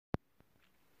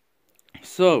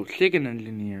So, Chicken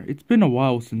Engineer, it's been a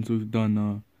while since we've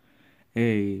done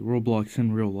a Roblox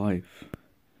in real life.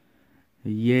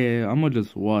 Yeah, I'm gonna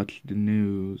just watch the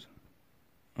news.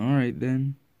 Alright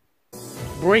then.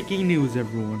 Breaking news,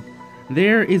 everyone.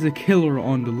 There is a killer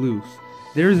on the loose.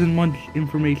 There isn't much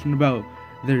information about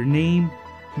their name,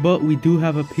 but we do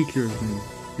have a picture of him.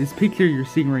 This picture you're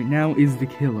seeing right now is the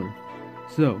killer.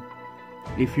 So,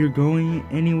 if you're going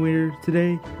anywhere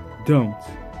today, don't.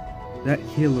 That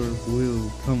killer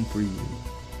will come for you.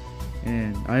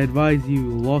 And I advise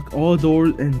you, lock all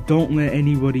doors and don't let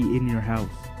anybody in your house.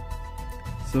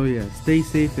 So yeah, stay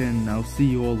safe and I'll see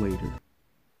you all later.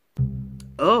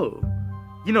 Oh,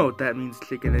 you know what that means,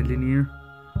 Chicken Engineer.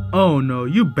 Oh no,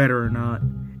 you better not.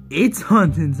 It's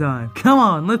hunting time. Come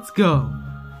on, let's go.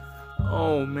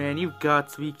 Oh man, you've got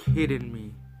to be kidding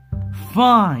me.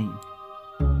 Fine.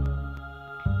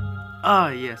 Ah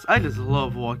yes, I just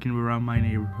love walking around my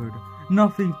neighborhood.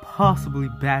 Nothing possibly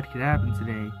bad could happen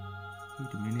today.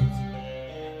 Wait a minute.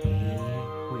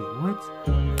 Wait, what?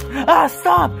 Ah,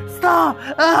 stop! Stop!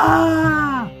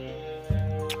 Ah!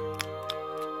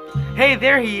 Hey,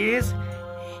 there he is!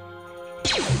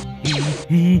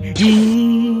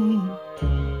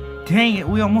 Dang it,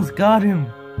 we almost got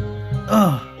him!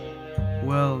 Ugh.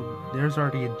 Well, there's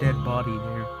already a dead body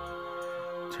there.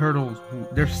 Turtles,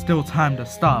 there's still time to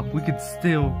stop. We could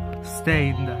still stay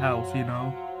in the house, you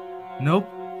know? Nope.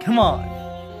 Come on.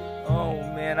 Oh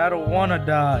man, I don't want to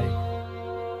die.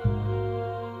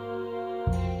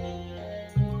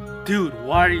 Dude,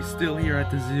 why are you still here at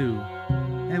the zoo?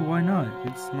 Hey, why not?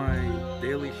 It's my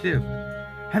daily shift.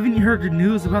 Haven't you heard the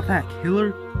news about that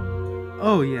killer?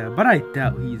 Oh yeah, but I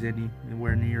doubt he's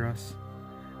anywhere near us.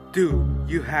 Dude,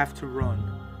 you have to run.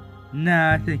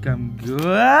 Nah, I think I'm good.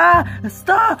 Ah,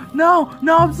 stop! No,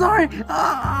 I'm sorry.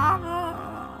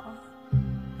 Ah.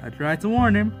 I tried to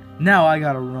warn him. Now I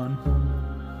gotta run.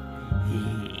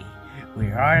 Hey,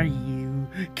 where are you?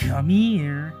 Come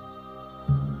here.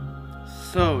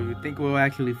 So, you think we'll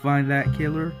actually find that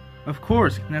killer? Of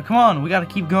course. Now come on, we gotta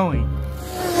keep going.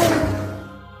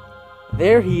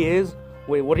 There he is.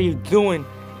 Wait, what are you doing?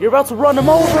 You're about to run him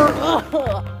over.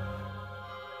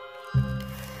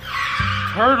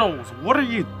 Turtles, what are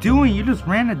you doing? You just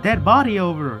ran a dead body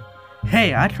over.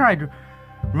 Hey, I tried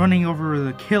running over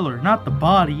the killer, not the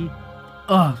body.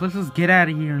 Let's just get out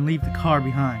of here and leave the car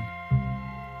behind.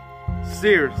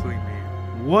 Seriously,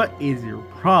 man, what is your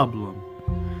problem?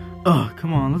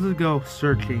 Come on, let's just go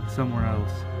searching somewhere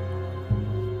else.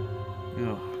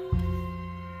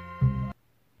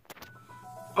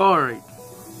 Alright,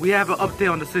 we have an update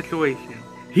on the situation.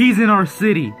 He's in our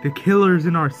city. The killer's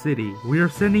in our city. We are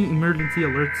sending emergency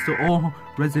alerts to all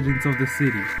residents of the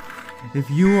city. If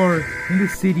you are in the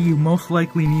city, you most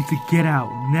likely need to get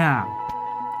out now.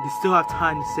 You still have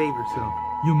time to save yourself.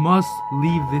 You must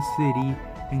leave this city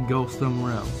and go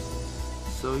somewhere else.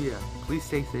 So yeah, please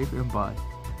stay safe and bye.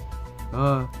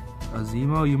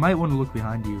 Azimo, you might want to look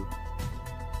behind you.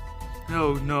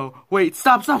 No. Wait,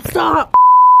 stop!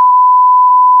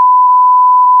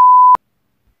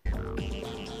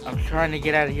 I'm trying to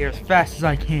get out of here as fast as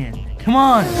I can. Come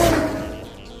on!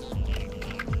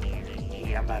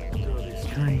 Yeah, I'm about to throw this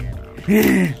train.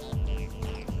 Wait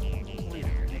a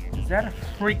minute, is that a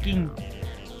freaking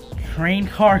train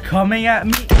car coming at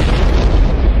me?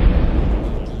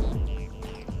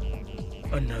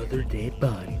 Another dead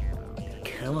body.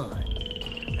 Come on.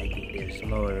 I think there's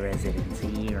more residents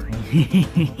here.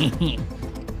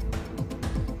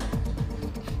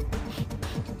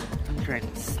 I'm trying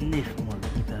to sniff more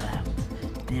people out.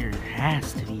 There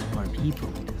has to be more people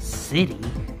in the city.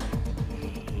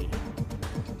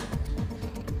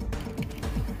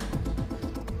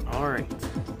 Alright.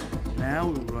 Now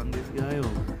we run this guy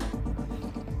over.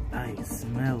 I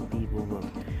smell people, but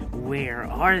where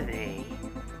are they?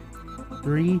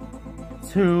 3,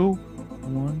 2,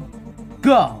 1,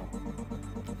 go!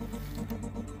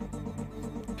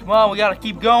 Come on, we gotta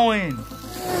keep going!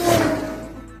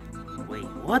 Wait,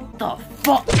 what the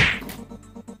fuck?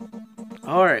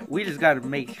 Alright, we just gotta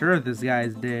make sure this guy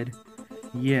is dead.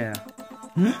 Yeah.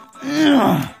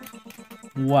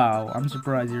 Wow, I'm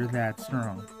surprised you're that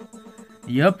strong.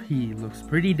 Yup, he looks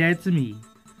pretty dead to me.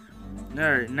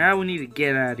 Alright, now we need to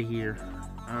get out of here.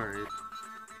 Alright.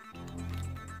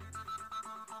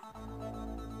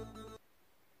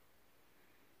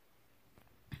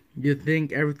 You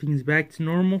think everything's back to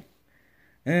normal?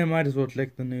 Might as well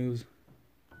check the news.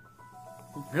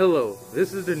 Hello,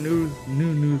 this is the new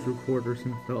news reporter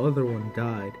since the other one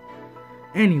died.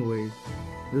 Anyways,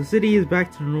 the city is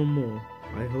back to normal,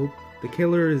 I hope. The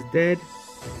killer is dead.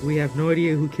 We have no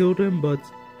idea who killed him, but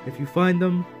if you find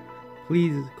them,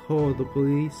 please call the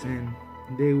police and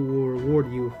they will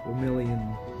reward you with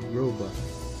 1,000,000 Robux.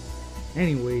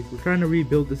 Anyways, we're trying to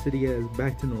rebuild the city as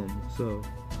back to normal, so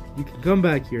you can come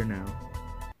back here now.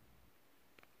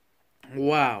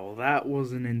 Wow, that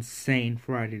was an insane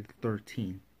Friday the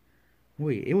 13th.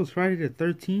 Wait, it was Friday the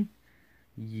 13th?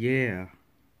 Yeah.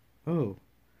 Oh,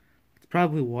 that's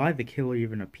probably why the killer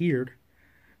even appeared.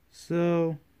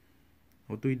 So,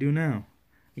 what do we do now?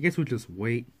 I guess we just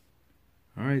wait.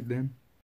 Alright then.